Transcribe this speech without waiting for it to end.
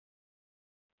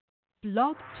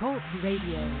Blog Talk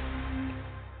Radio.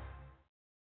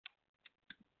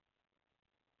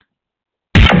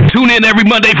 Tune in every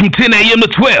Monday from 10 a.m. to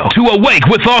 12 to Awake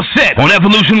with Offset on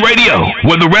Evolution Radio,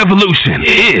 where the revolution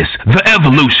is the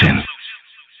evolution.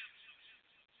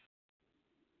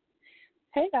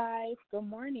 Hey guys, good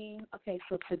morning. Okay,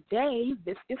 so today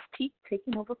this is Tique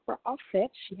taking over for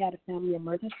Offset. She had a family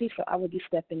emergency, so I will be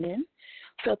stepping in.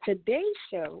 So today's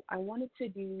show I wanted to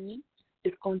do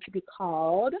is going to be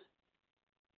called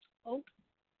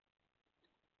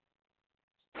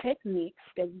techniques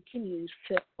that we can use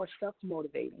for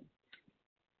self-motivating.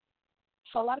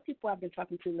 So a lot of people I've been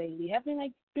talking to lately have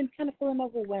been kind of feeling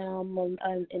overwhelmed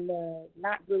and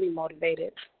not really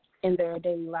motivated in their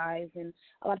daily lives. And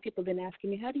a lot of people have been asking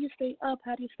me, how do you stay up?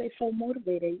 How do you stay so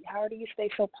motivated? How do you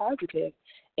stay so positive?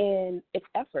 And it's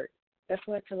effort. That's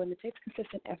what I tell them. It takes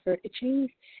consistent effort. It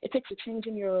takes a change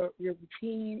in your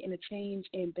routine and a change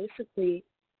in basically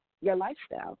your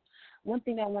lifestyle. One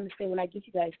thing I want to say when I give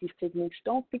you guys these techniques,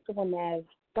 don't take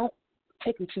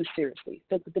them too seriously.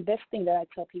 The best thing that I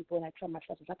tell people and I tell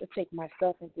myself is not to take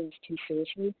myself and things too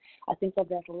seriously. I think of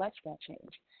that as a lifestyle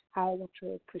change. How I want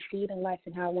to proceed in life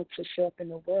and how I want to show up in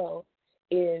the world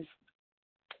is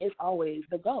always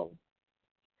the goal.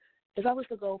 It's always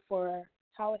the goal for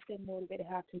how I stay motivated,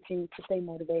 how I continue to stay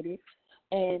motivated.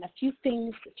 And a few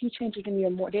changes in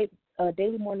your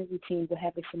daily morning routine will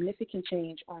have a significant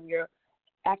change on your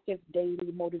active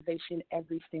daily motivation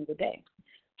every single day.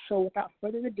 So without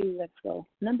further ado, let's go.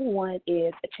 Number one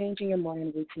is a change in your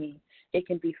morning routine. It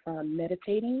can be from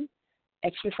meditating,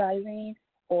 exercising,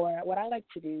 or what I like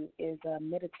to do is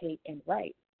meditate and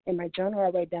write. In my journal, I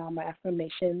write down my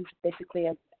affirmations. Basically,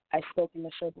 as I spoke in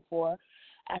the show before,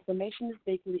 affirmation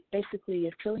is basically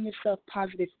is telling yourself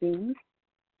positive things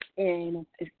and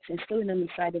it's instilling them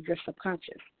inside of your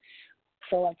subconscious.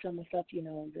 So I tell myself, you're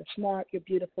smart, you're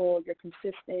beautiful, you're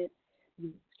consistent,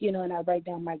 and I write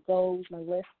down my goals, my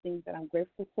list, things that I'm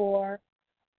grateful for,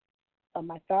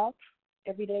 my thoughts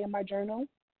every day in my journal.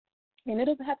 And it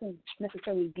doesn't have to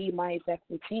necessarily be my exact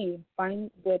routine. Find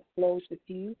what flows with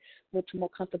you, what's more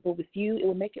comfortable with you. It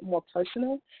will make it more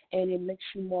personal, and it makes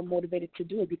you more motivated to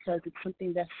do it because it's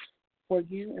something that's for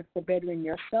you and for bettering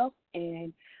yourself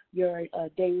and your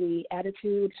daily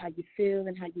attitude, how you feel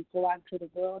and how you go out into the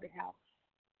world and how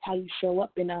you show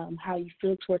up and how you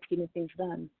feel towards getting things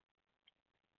done.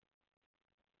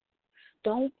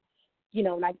 Don't,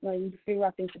 when you figure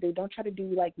out things to do, don't try to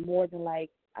do more than I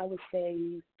would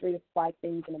say 3 to 5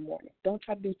 things in the morning. Don't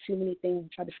try to do too many things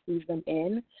and try to squeeze them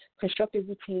in. Construct a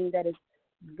routine that is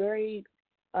very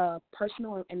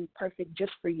personal and perfect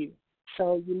just for you.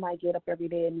 So you might get up every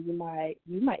day and you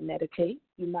might meditate,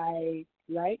 you might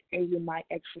write, or you might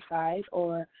exercise,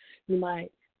 or you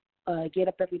might get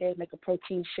up every day, make a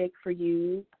protein shake for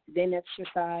you, then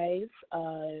exercise,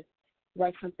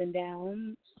 write something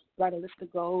down, write a list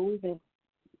of goals,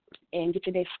 and get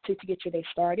your day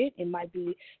started. It might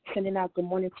be sending out good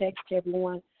morning texts to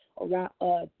everyone around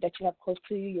that you have close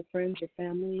to you, your friends, your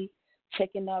family,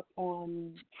 checking up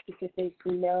on specific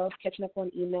emails, catching up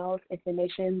on emails,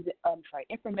 information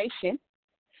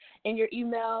in your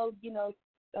email,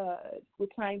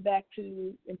 replying back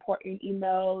to important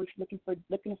emails,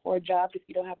 looking for a job if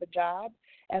you don't have a job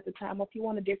at the time. Or if you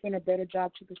want a different or better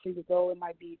job to pursue your goal, it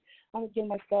might be, I'm going to give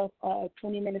myself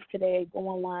 20 minutes today, go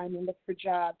online and look for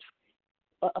jobs,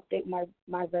 update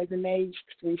my resume,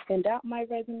 send out my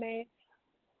resume,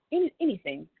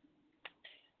 anything.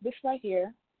 This right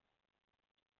here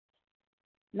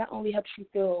not only helps you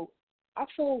feel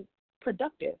also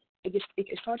productive. It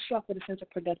starts you off with a sense of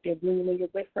productive. When you're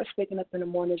first waking up in the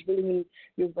morning, is really when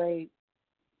you're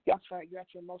at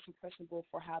your most impressionable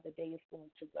for how the day is going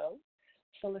to go.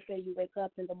 So let's say you wake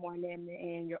up in the morning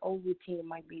and your old routine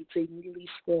might be to immediately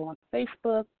scroll on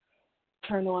Facebook,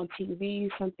 turn on TV,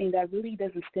 something that really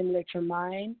doesn't stimulate your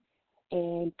mind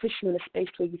and push you in a space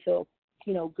where you feel,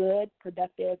 good,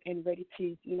 productive, and ready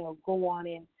to, go on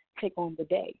and take on the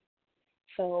day.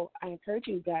 So I encourage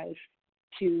you guys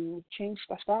to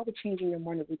start with changing your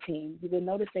morning routine. You will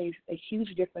notice a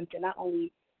huge difference in not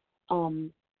only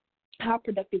how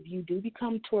productive you do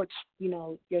become towards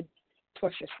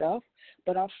yourself,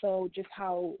 but also just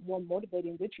how more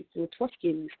motivating would you feel towards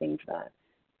getting these things done.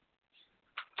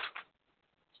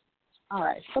 All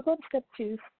right, so go to step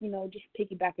 2, just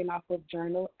piggybacking off of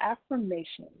journal,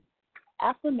 affirmations.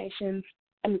 Affirmations,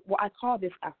 I call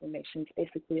this affirmations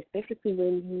basically. It's basically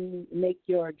when you make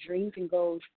your dreams and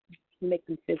goals, you make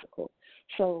them physical.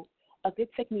 So a good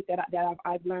technique that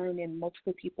I've learned, and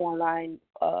multiple people online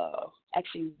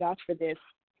actually vouch for this,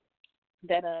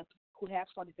 that who have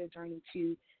started their journey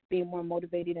to being more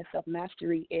motivated and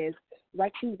self-mastery is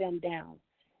writing them down,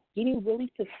 getting really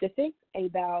specific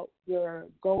about your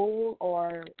goal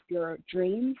or your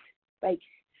dreams. Like,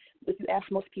 if you ask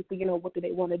most people, what do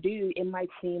they want to do, it might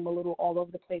seem a little all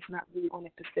over the place, not really on a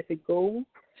specific goal.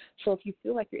 So if you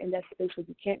feel like you're in that space where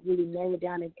you can't really narrow it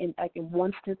down in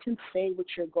one sentence, say what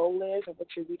your goal is or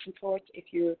what you're reaching towards, if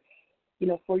you're,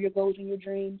 for your goals and your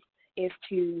dreams, is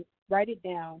to write it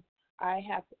down. I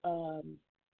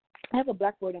have a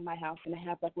blackboard in my house, and I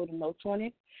have blackboard notes on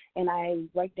it, and I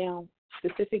write down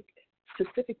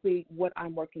specifically what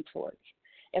I'm working towards.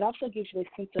 It also gives you a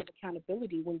sense of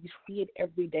accountability when you see it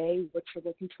every day, what you're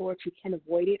working towards. You can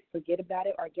avoid it, forget about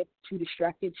it, or get too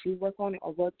distracted to work on it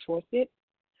or work towards it.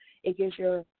 It gives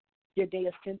your day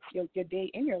a sense, your day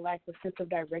in your life a sense of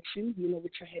direction. You know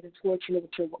what you're headed towards. You know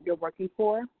what you're working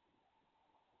for.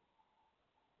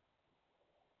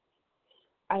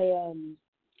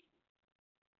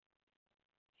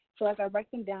 So as I write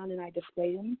them down and I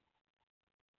display them,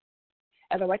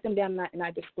 I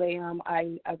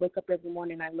wake up every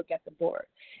morning and I look at the board.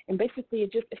 And basically,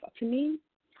 to me,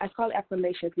 I call it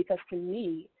affirmations because to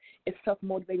me, it's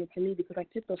self-motivating to me because I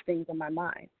put those things in my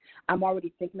mind. I'm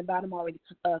already thinking about them, already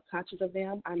conscious of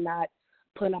them. I'm not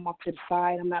putting them off to the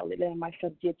side. I'm not letting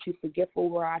myself get too forgetful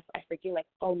where I forget, like,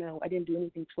 oh, no, I didn't do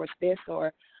anything towards this,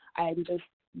 or I'm just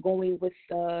going with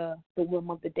the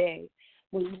whim of the day.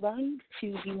 When you learn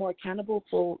to be more accountable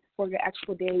for your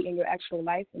actual day and your actual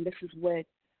life, and this is what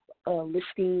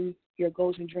listing your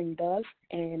goals and dreams does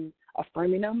and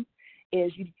affirming them,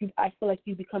 is I feel like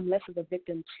you become less of a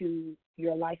victim to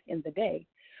your life in the day.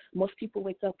 Most people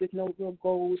wake up with no real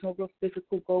goals, no real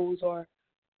physical goals, or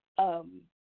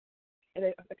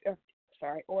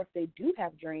if they do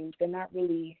have dreams, they're not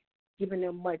really giving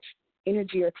them much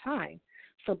energy or time.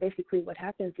 So basically what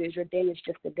happens is your day is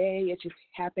just a day. It's just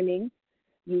happening.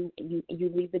 You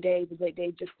leave the day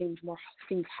just seems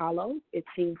hollow. It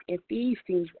seems empty. It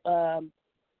seems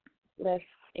less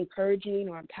encouraging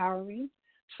or empowering.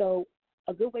 So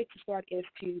a good way to start is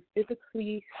to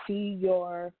physically see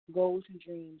your goals and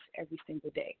dreams every single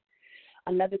day.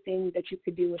 Another thing that you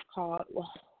could do is called,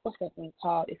 what's that thing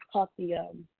called? It's called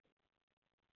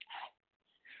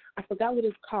I forgot what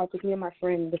it's called because me and my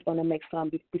friend was going to make some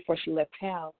before she left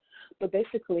town. But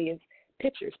basically it's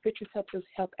pictures. Pictures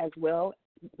help as well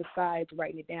besides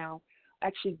writing it down.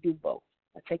 Actually do both.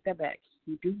 I take that back.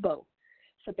 You do both.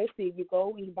 So basically you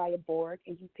go and you buy a board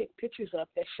and you pick pictures up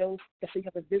that shows that you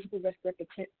have a visible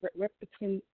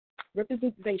representation.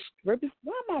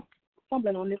 Why am I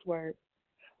fumbling on this word?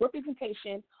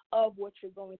 Representation of what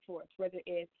you're going towards, whether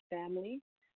it's family,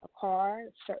 a car,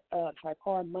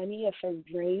 money, a certain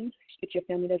dream. If your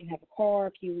family doesn't have a car,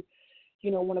 if you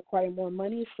want to acquire more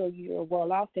money so you're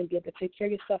well off and be able to take care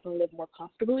of yourself and live more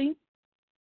comfortably,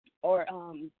 or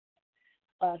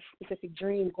a specific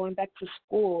dream, going back to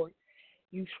school,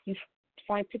 you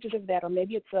find pictures of that, or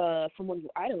maybe it's someone you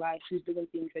idolize who's doing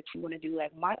things that you want to do,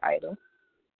 like my idol,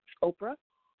 Oprah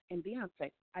and Beyonce.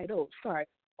 Oprah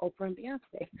and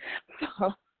Beyonce.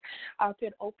 So I'll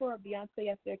put Oprah or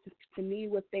Beyonce up there to me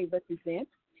what they represent.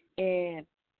 And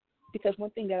because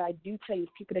one thing that I do tell you is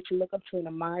people that you look up to and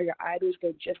admire, your idols,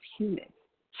 they're just human.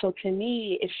 So to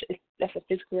me, that's a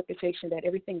physical representation that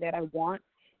everything that I want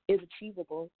is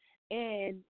achievable.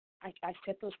 And I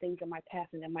set those things in my path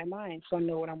and in my mind, so I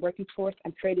know what I'm working towards.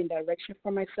 I'm creating direction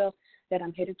for myself that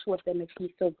I'm headed towards that makes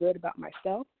me feel good about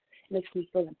myself, makes me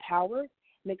feel empowered,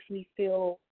 makes me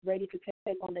feel ready to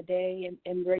take on the day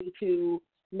and ready to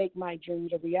make my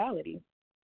dreams a reality.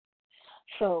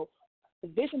 So the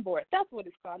vision board, that's what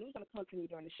it's called. It's going to come to me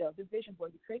during the show. The vision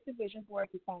board. You create the vision board.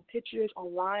 You find pictures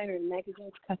online or in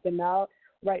magazines, cut them out,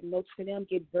 write notes for them,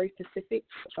 get very specific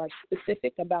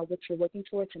about what you're working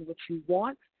towards and what you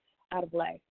want out of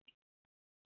life.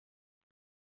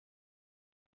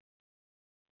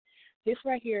 This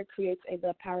right here creates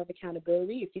the power of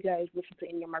accountability. If you guys listen to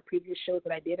any of my previous shows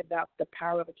that I did about the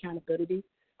power of accountability,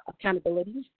 I'm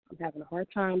having a hard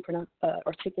time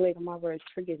articulating my words.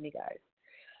 Forgive me, guys.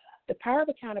 The power of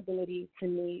accountability to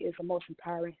me is the most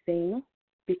empowering thing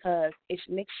because it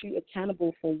makes you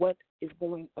accountable for what is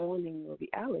going on in your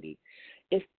reality.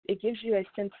 It gives you a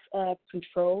sense of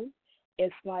control.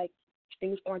 It's like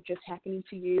things aren't just happening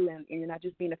to you and you're not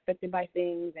just being affected by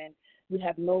things and you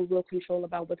have no real control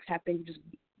about what's happening. You just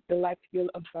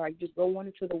go on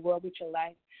into the world with your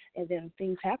life and then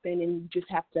things happen and you just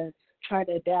have to try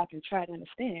to adapt and try to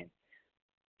understand.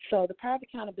 So the power of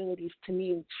accountability to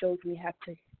me shows me how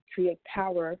to create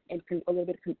power and a little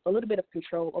bit of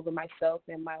control over myself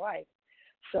and my life.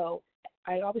 So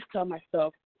I always tell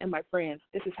myself and my friends,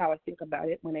 this is how I think about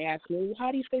it when they ask me,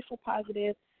 how do you stay so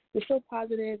positive? you're so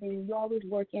positive and you're always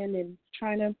working and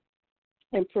trying to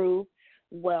improve.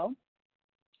 Well,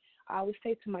 I always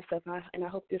say to myself, and I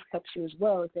hope this helps you as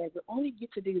well, is that we only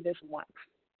get to do this once.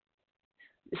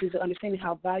 This is understanding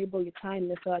how valuable your time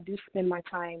is. So I do spend my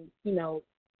time,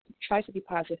 try to be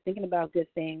positive, thinking about good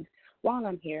things while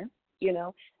I'm here,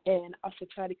 and also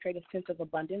try to create a sense of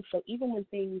abundance. So even when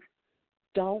things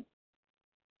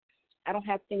I don't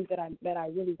have things that I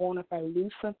really want. If I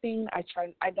lose something, I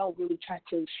don't really try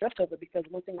to stress over it, because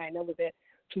one thing I know is that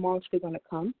tomorrow's still going to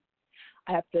come.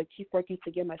 I have to keep working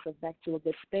to get myself back to a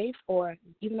good space, or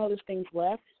even though there's things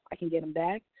left, I can get them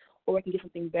back, or I can get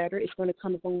something better. It's going to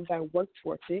come as long as I work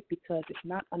towards it, because it's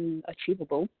not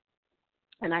unachievable.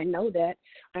 And I know that.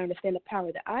 I understand the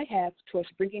power that I have towards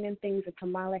bringing in things into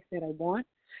my life that I want,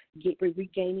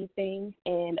 regaining things,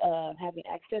 and having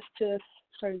access to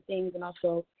certain things, and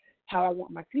also how I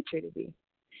want my future to be.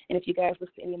 And if you guys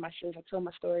listen to any of my shows, I tell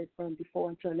my story from before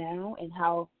until now, and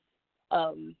how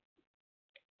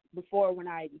before, when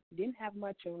I didn't have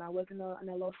much, and when I was in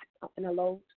a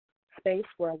low space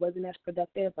where I wasn't as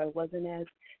productive, I wasn't as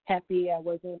happy, I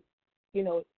wasn't,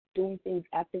 doing things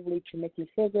actively to make me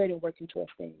feel good and working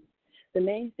towards things. The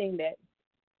main thing that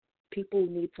people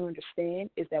need to understand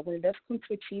is that when it does come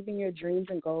to achieving your dreams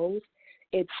and goals,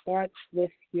 it starts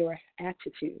with your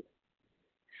attitude.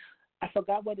 I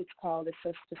forgot what it's called. It's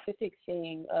a specific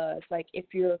thing. It's like if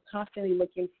you're constantly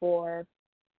looking for,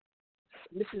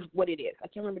 this is what it is. I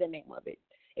can't remember the name of it.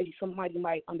 If somebody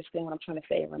might understand what I'm trying to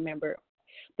say and remember,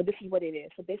 but this is what it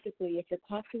is. So basically, if you're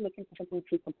constantly looking for something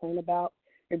to complain about,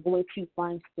 you're going to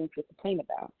find something to complain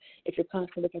about. If you're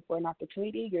constantly looking for an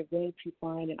opportunity, you're going to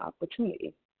find an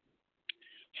opportunity.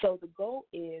 So the goal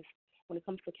is, when it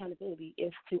comes to accountability,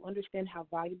 is to understand how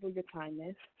valuable your time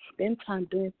is, spend time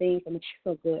doing things that make you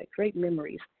feel good, create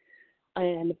memories,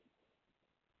 and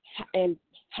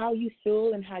how you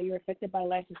feel and how you're affected by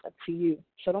life is up to you.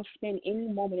 So don't spend any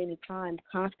moment, any time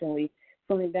constantly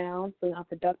feeling down, feeling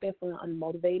unproductive, feeling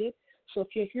unmotivated. So if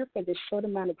you're here for this short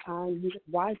amount of time, use it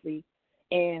wisely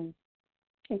and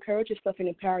encourage yourself and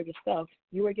empower yourself.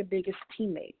 You are your biggest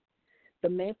teammate. The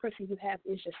main person you have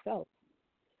is yourself.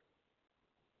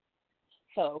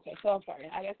 So I'm sorry.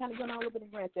 I kind of went on a little bit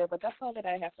of a rant there, but that's all that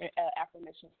I have for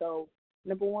affirmation. So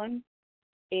number one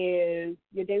is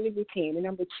your daily routine. And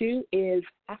number two is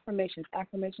affirmations.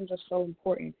 Affirmations are so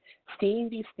important. Seeing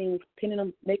these things, pinning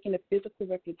them, making a physical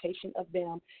reputation of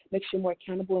them makes you more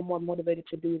accountable and more motivated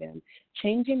to do them.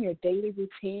 Changing your daily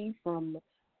routine from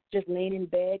just laying in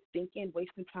bed, thinking,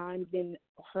 wasting time, then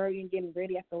hurrying, getting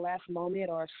ready at the last moment,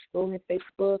 or scrolling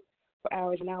Facebook for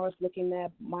hours and hours, looking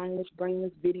at mindless,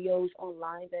 brainless videos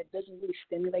online that doesn't really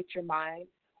stimulate your mind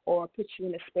or put you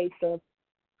in a space of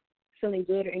feeling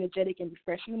good or energetic and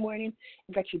refreshed in the morning.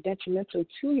 It's actually detrimental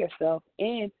to yourself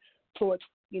and towards,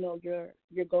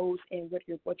 your goals and what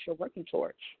you're working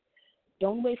towards.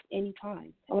 Don't waste any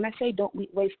time. And when I say don't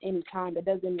waste any time, that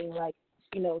doesn't mean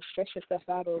stress yourself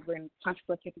out over and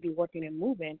constantly you have to be working and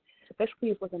moving.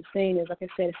 Basically, what I'm saying is, like I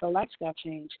said, it's a lifestyle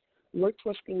change. Work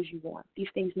towards things you want. These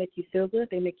things make you feel good.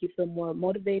 They make you feel more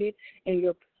motivated, and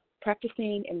you're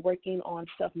practicing and working on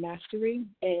self-mastery.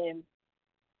 And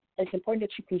it's important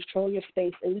that you control your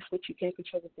space, at least what you can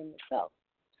control within yourself.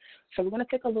 So we're going to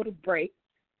take a little break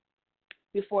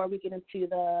before we get into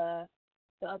the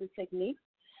other techniques.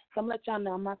 So I'm going to let y'all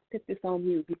know I'm not going to put this on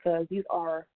mute, because these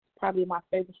are probably my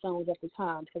favorite songs at the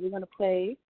time. So we're going to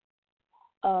play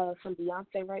some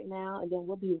Beyonce right now, and then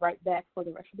we'll be right back for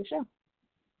the rest of the show.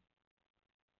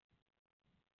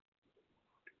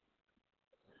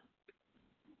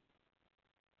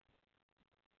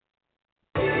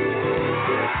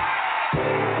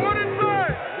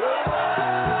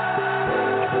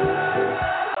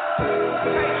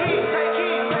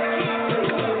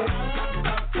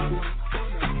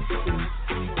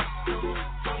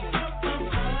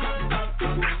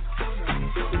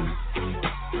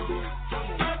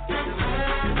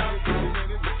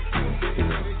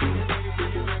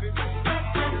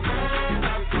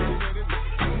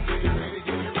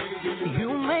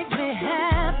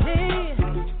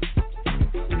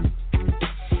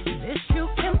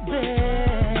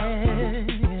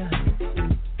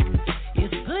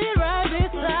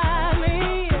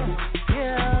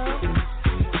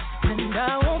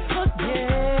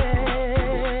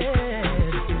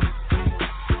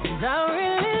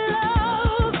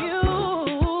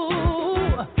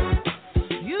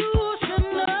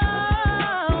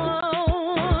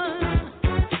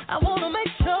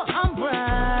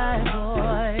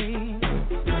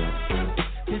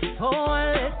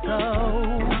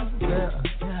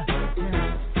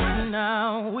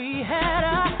 We had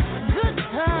a good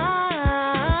time.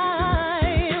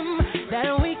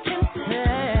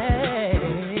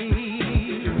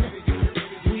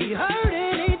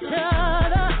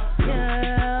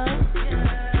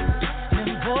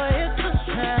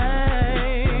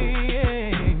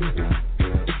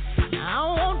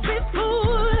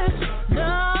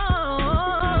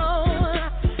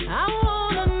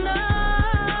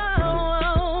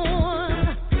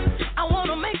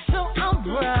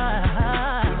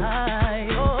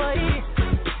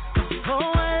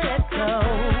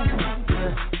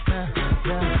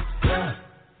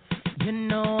 You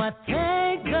know I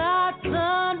take that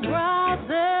sun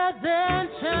rises and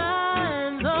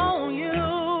shines on you.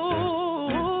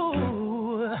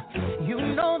 You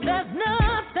know there's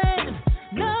nothing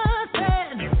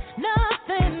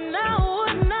I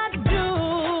would not do.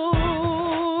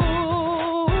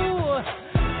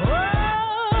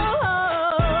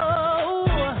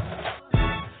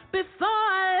 Before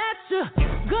I let you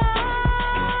go.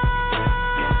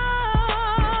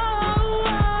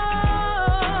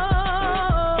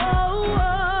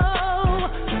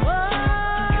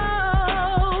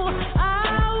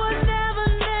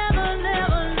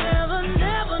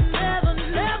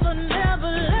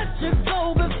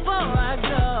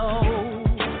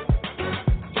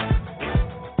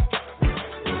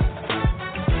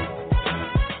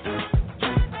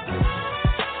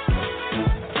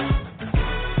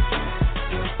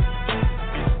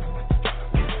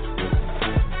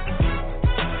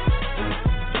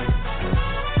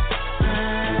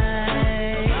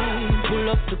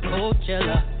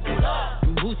 Coachella,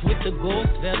 boots with the gold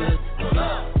feathers.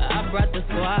 I brought the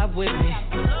squad with me.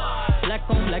 Black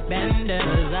on black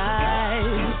bandanas.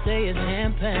 I say it's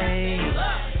champagne.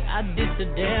 I did the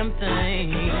damn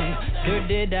thing. Sure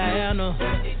did Diana,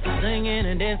 singing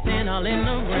and dancing all in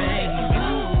the rain.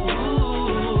 Ooh,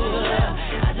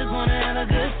 I just wanna have a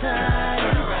good time.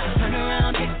 Turn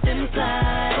around, kick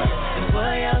inside, and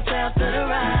pull yourself to the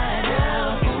right now.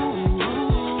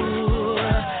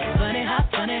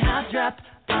 Drop,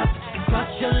 pop, cross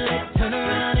your leg, turn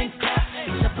around and clap.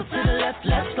 Shuffle to the left,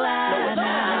 left slide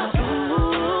now.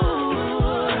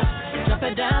 Ooh, drop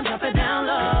it down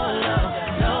low,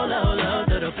 low, low, low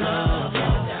to the floor.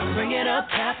 Bring it up,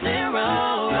 tap and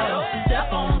roll, roll.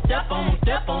 Step on them, step on them,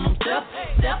 step on them,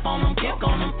 step on them, kick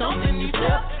on them, something you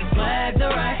step. Flag the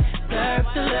right, serve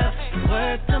the left,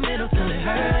 work the middle till it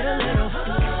hurt a little.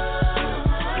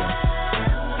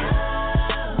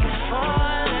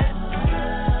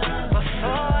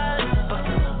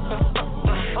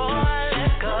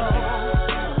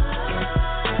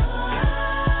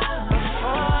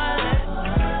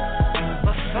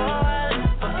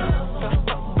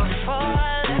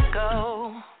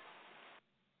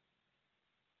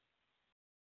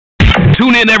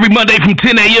 Tune in every Monday from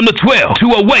 10 a.m. to 12 to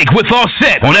Awake with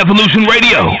Offset on Evolution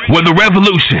Radio, where the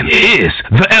revolution is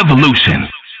the evolution.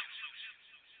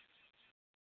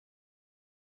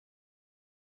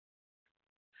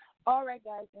 All right,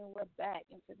 guys, and we're back.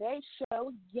 And today's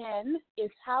show, again,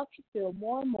 is how to feel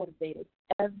more motivated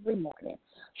every morning.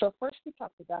 So first we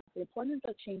talked about the importance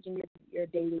of changing your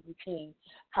daily routine,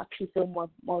 how to feel more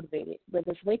motivated,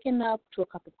 whether it's waking up to a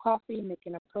cup of coffee,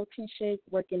 making a protein shake,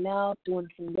 working out, doing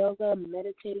some yoga,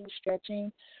 meditating,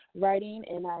 stretching, writing.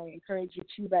 And I encourage you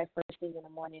to, by first thing in the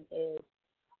morning, is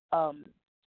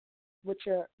what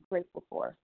you're grateful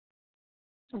for.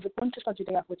 It's important to start your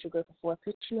day off what you're grateful for.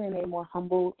 Put you in a more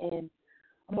humbled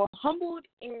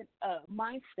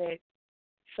mindset.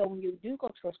 So when you do go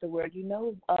towards the word, you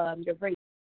know your rate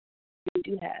you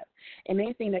do have, and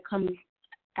anything that comes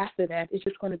after that is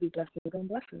just going to be blessings and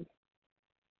blessings.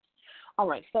 All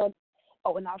right. So,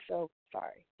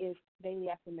 is daily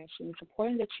affirmation. It's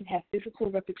important that you have physical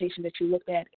repetition that you look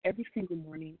at every single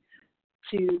morning,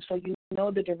 so you know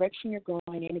the direction you're going,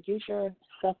 and it gives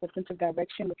yourself a sense of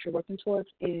direction that you're working towards,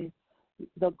 and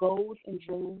the goals and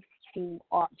dreams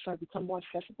become more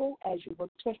accessible as you work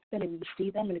towards them and you see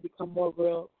them, and it become more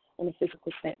real in a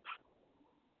physical sense.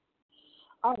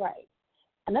 All right.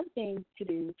 Another thing to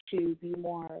do to be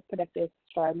more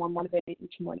more motivated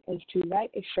each morning is to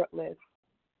write a short list.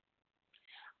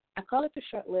 I call it the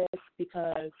short list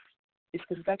because it's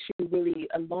actually really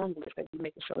a long list that you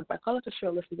make a short list. I call it a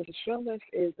short list because the short list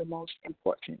is the most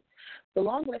important. The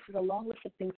long list is a long list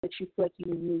of things that you feel like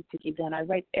you need to get done. I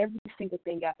write every single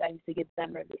thing out that I need to get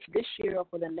done, whether it's this year or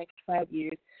for the next 5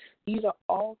 years. These are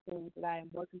all things that I am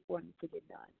working for and to get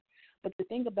done. But the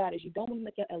thing about it is you don't want to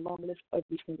make a long list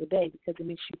every single day because it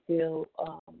makes you feel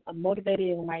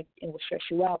unmotivated and will stress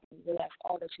you out and you realize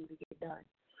all that you need to get done.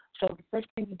 So the first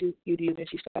thing you do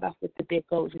is you start off with the big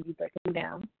goals and you break them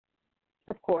down,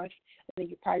 of course, and then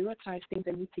you prioritize things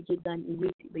that need to get done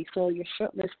immediately. So your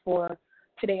short list for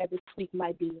today or this week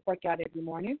might be work out every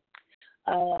morning,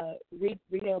 read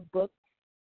a book,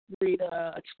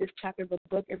 this chapter of a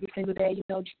book every single day.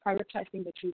 Just prioritize things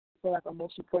that you feel like are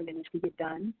most important that needs to get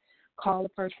done. Call a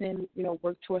person,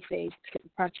 work towards a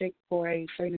specific project for a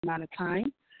certain amount of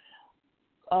time.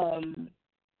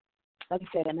 Like I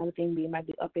said, another thing might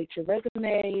be update your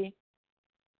resume,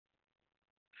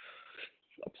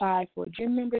 apply for a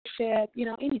gym membership,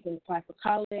 anything. Apply for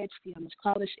college, see how much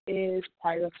college is,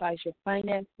 prioritize your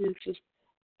finances, just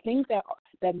things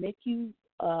that make you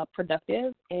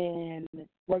productive and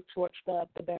work towards the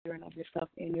bettering of yourself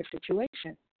and your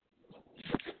situation.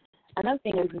 Another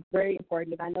thing that is very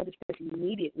important, and I noticed this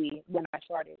immediately when I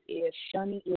started, is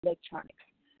shunning electronics.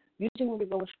 Usually when we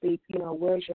go to sleep,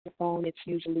 where's your phone? It's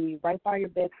usually right by your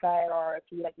bedside, or if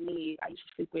you like me, I used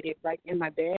to sleep with it right in my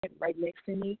bed, right next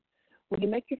to me. When you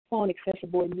make your phone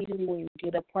accessible immediately when you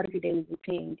get up, part of your daily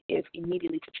routine is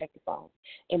immediately to check your phone.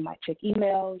 It might check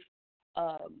emails.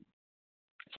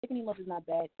 Checking emails is not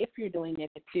bad if you're doing it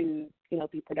to,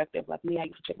 be productive. Like me, I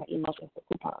used to check my emails for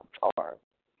coupons or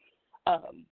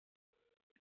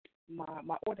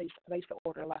my order. I used to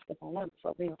order a lot of stuff online,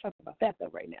 so we don't talk about that though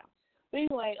right now. But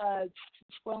anyway,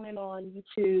 scrolling on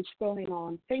YouTube, scrolling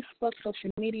on Facebook, social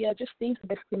media, just things to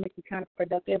basically make you kind of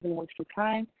productive and waste your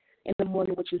time in the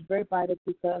morning, which is very vital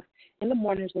because in the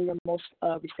morning is when you're most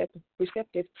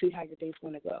receptive to how your day's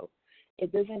going to go.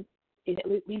 It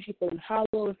leaves you feeling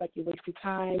hollow. It's like you're wasting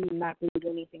time, you're not really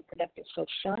doing anything productive. So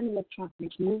shun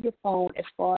electronics, move your phone as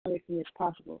far away from you as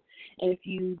possible. And if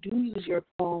you do use your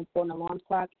phone for an alarm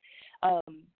clock,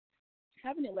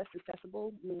 having it less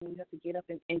accessible, meaning you have to get up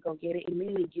and go get it,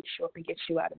 immediately gets you up and gets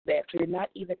you out of bed. So you're not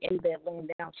even in bed laying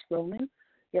down scrolling.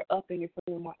 You're up and you're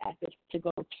feeling more active to go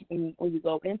when you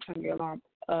go in, turn your alarm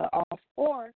off,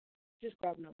 or just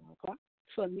grab another alarm clock.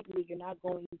 So immediately you're not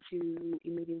going to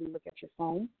immediately look at your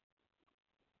phone.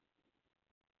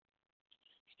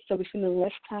 So we're spending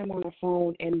less time on our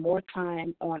phone and more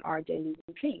time on our daily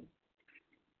routine.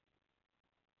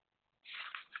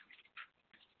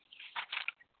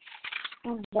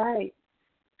 All right.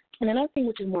 And another thing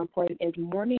which is more important is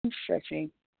morning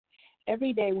stretching.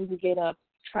 Every day when you get up,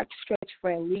 try to stretch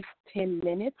for at least 10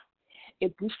 minutes.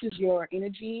 It boosts your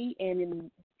energy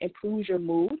and improves your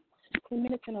mood. 10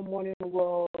 minutes in the morning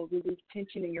will release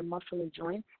tension in your muscle and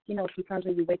joints. Sometimes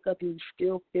when you wake up and you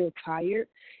still feel tired,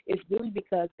 it's really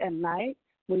because at night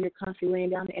when you're constantly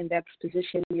laying down in that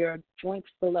position, your joints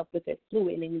fill up with that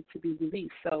fluid and they need to be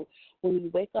released. So when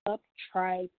you wake up,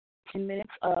 try 10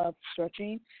 minutes of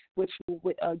stretching, which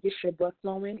gets your blood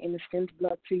flowing and it sends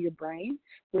blood to your brain,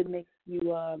 which makes you,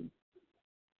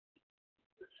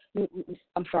 makes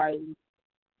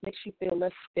you feel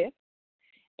less stiff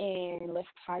and less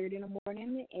tired in the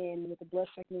morning. And with the blood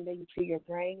circulating to your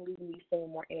brain, leaving you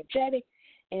feeling more energetic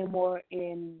and more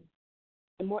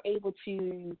able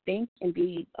to think and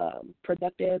be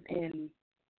productive and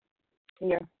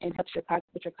helps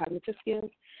with your cognitive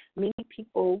skills. Many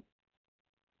people,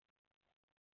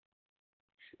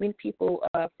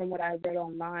 from what I read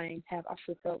online, have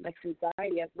also felt less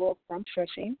anxiety as well from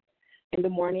stretching in the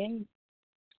morning.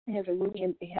 It has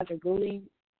a really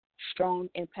strong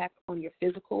impact on your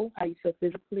how you feel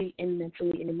physically and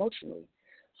mentally and emotionally.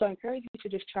 So I encourage you to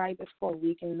just try this for a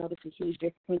week and notice a huge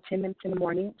difference. 10 minutes in the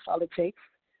morning, that's all it takes.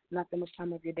 Not that much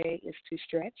time of your day is to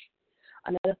stretch.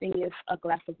 Another thing is a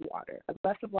glass of water. A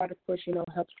glass of water, of course,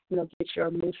 helps, get your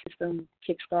immune system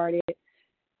kick-started,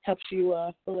 helps you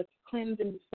feel like cleansed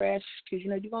and refreshed because,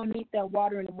 you're going to need that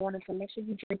water in the morning, so make sure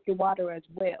you drink your water as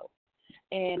well.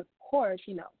 And, of course,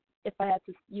 if I had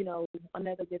to,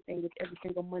 another good thing is every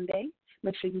single Monday,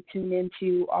 make sure you tune in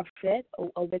to Offset,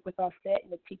 Awake with Offset,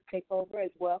 and the Tique Takeover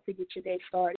as well to get your day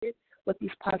started with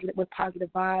positive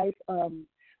vibes,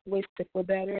 ways to feel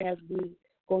better as we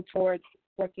go towards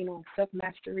working on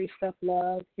self-mastery,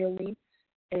 self-love, healing,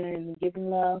 and giving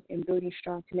love and building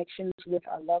strong connections with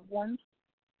our loved ones.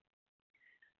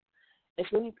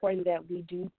 It's really important that we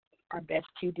do our best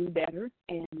to do better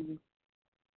and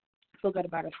feel good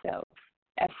about ourselves.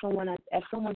 As someone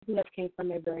who has came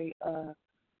from a very, I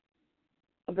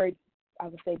would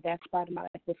say, bad spot in my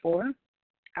life before,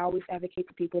 I always advocate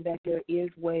to people that there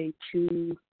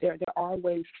are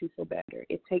ways to feel better.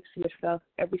 It takes yourself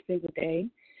every single day,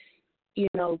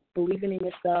 believing in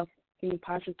yourself, being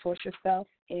positive towards yourself,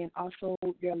 and also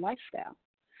your lifestyle.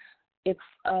 It's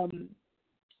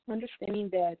understanding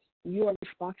that you are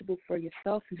responsible for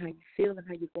yourself and how you feel and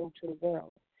how you go into the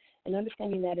world. And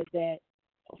understanding that is that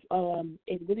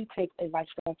it really takes a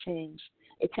lifestyle change.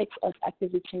 It takes us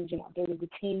actively changing our daily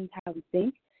routine, how we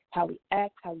think, how we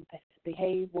act, how we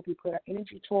behave, what we put our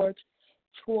energy towards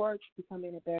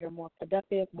becoming a better, more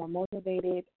productive, more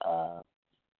motivated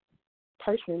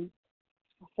person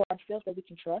for ourselves that we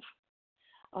can trust.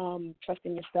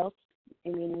 Trusting yourself,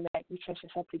 meaning that you trust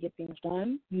yourself to get things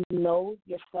done. You know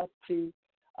yourself to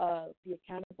be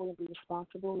accountable and be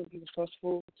responsible and be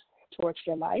resourceful towards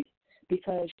your life,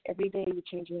 because every day you're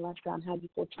changing your lifestyle and how you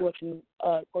go towards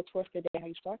the day, how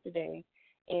you start the day,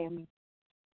 and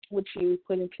what you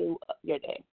put into your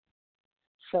day.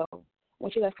 So I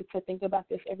want you guys to think about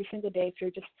this every single day. If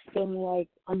you're just feeling like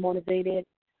unmotivated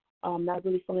not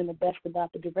really feeling the best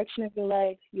about the direction of your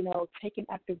life, take an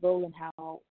active role in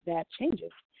how that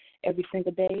changes. Every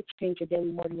single day, change your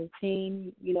daily morning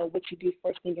routine, what you do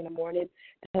first thing in the morning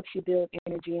helps you build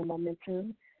energy and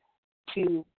momentum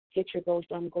to get your goals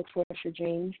done, go towards your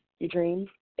dreams,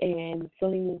 and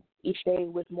filling each day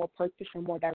with more purpose and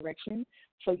more direction,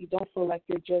 so you don't feel like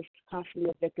you're just constantly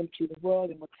a victim to the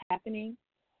world and what's happening.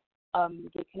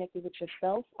 Get connected with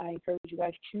yourself. I encourage you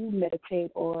guys to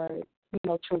meditate or,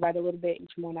 to write a little bit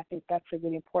each morning. I think that's a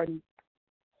really important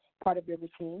part of your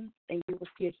routine, and you will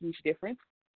see a huge difference.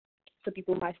 Some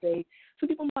people might feel,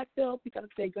 because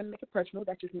it's going to make it personal,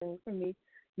 that's just me for me,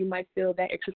 you might feel that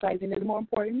exercising is more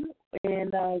important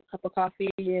and a cup of coffee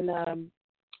and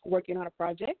working on a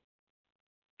project.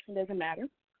 It doesn't matter,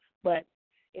 but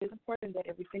it is important that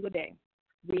every single day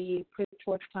we put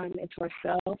towards time into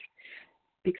ourselves,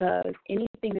 because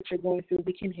anything that you're going through,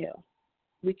 we can heal.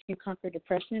 We can conquer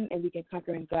depression and we can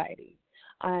conquer anxiety.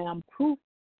 I am proof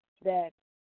that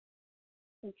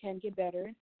you can get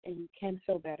better and you can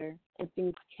feel better and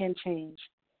things can change.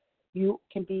 You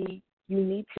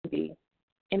need to be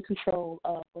in control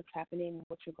of what's happening and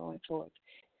what you're going towards.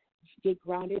 Get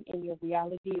grounded in your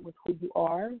reality with who you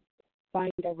are,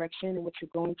 find direction in what you're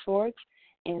going towards,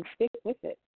 and stick with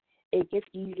it. It gets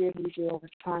easier and easier over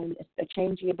time. A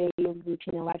change in your daily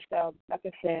routine and lifestyle. Like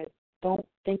I said, don't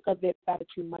think of it about it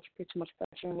too much, put too much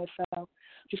pressure on yourself.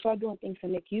 Just start doing things to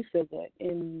make you feel good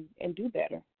and do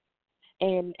better.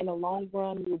 And in the long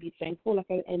run, you'll be thankful.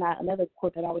 Another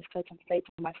quote that I always say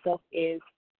to myself is,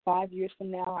 5 years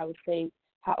from now, I would say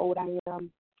how old I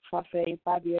am. So I say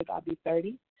 5 years, I'll be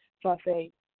 30. So I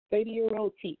say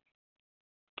 30-year-old Tique.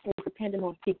 It's dependent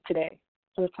on Tique today.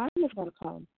 So the time is going to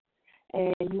come.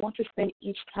 And you want to spend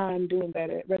each time doing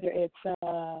better, whether it's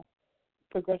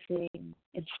progressing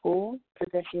in school,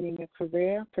 progressing in your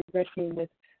career, progressing with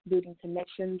building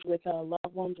connections with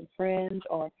loved ones and friends,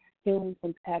 or healing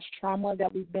from past trauma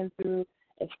that we've been through.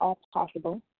 It's all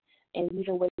possible. And these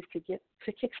are ways to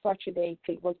kickstart your day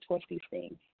to work towards these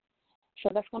things. So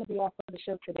that's going to be all for the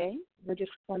show today. We're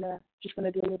just gonna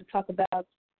do a little talk about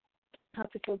how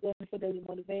to feel good and feel daily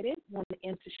motivated. I want to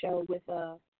end the show with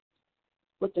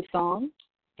the song.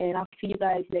 And I'll see you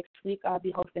guys next week. I'll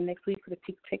be hosting next week for the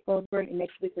Tique Takeover. And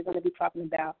next week we're going to be talking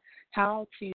about how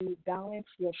to balance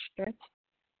your strength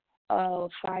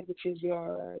side, which is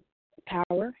your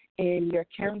power, and your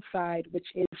caring side, which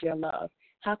is your love.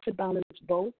 How to balance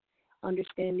both,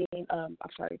 understanding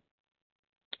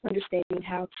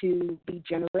how to be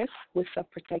generous with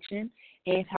self-protection,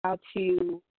 and how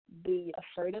to be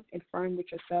assertive and firm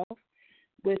with yourself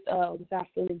without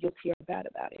feeling guilty or bad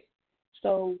about it.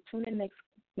 So tune in next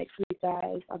week,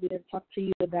 guys. I'll be there to talk to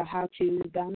you about how to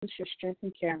balance your strength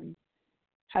and caring.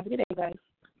 Have a good day, guys.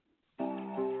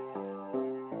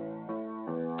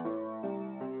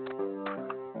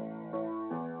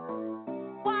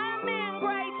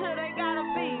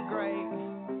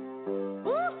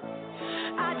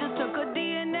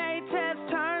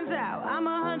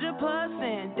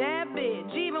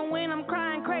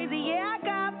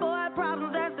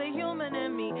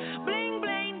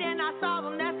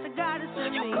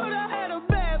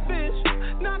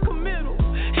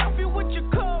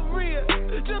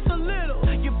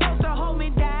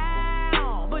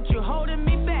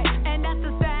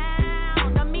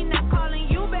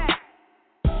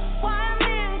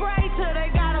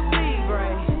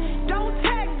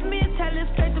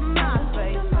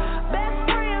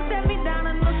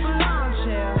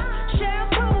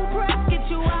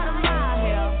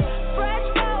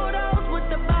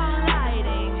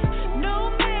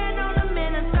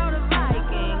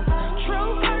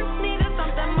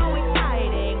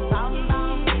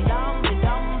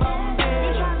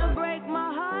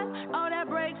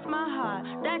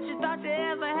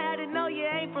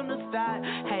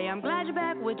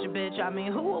 I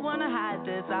mean, who would wanna hide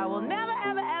this? I will never,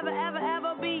 ever, ever, ever,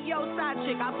 ever be your side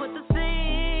chick. I put the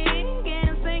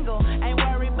singing single, ain't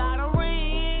worried about a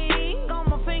ring on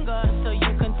my finger, so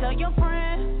you can tell your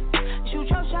friends, shoot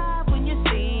your shot when you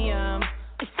see him.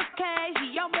 It's okay,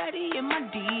 he already in my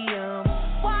DM.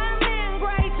 Why men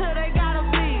gray till they gotta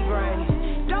be gray?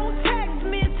 Don't text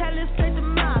me, tell it straight to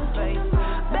my face.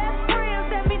 Best friend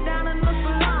set me down in the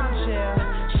salon chair.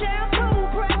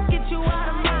 Shampoo press, get you out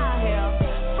of my hair.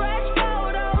 Fresh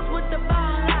photos with the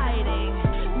ball lighting.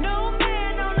 New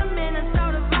man on the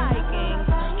Minnesota Vikings.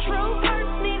 True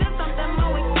first needed something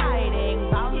more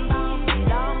exciting.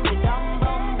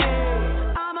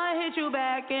 I'ma hit you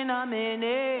back in a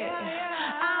minute.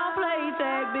 I don't play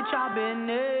tag, bitch, I've been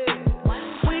there.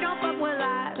 We don't fuck with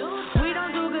lies, we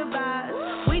don't do goodbyes.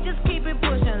 We just keep it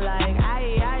pushing like aye.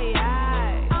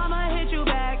 I'ma hit you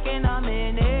back in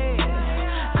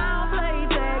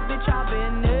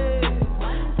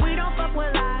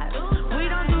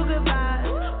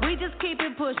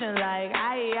pushing like,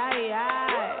 aye, aye, aye.